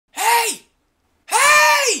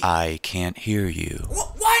I can't hear you.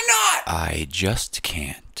 Why not? I just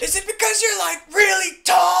can't. Is it because you're like really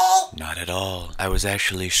tall? Not at all. I was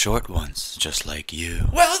actually short once, just like you.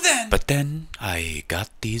 Well then. But then I got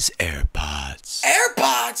these AirPods.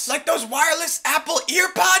 AirPods? Like those wireless Apple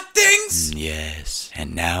earpod things? Yes,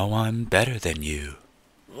 and now I'm better than you.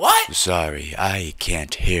 What? Sorry, I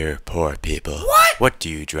can't hear poor people. What? What do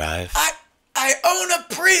you drive? I own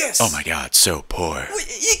a Prius. Oh my god, so poor.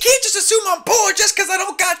 You can't just assume I'm poor just because I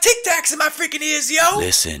don't got Tic Tacs in my freaking ears, yo.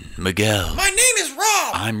 Listen, Miguel. My name is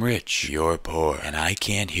Rob. I'm rich, you're poor, and I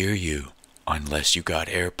can't hear you. Unless you got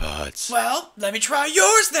AirPods. Well, let me try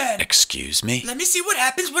yours then. Excuse me? Let me see what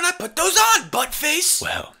happens when I put those on, buttface.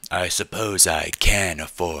 Well, I suppose I can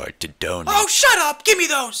afford to donate. Oh, shut up. Give me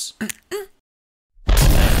those.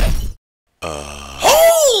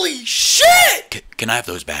 Holy shit! Can I have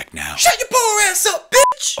those back now? Shut your poor ass up,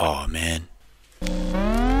 bitch! Aw, man.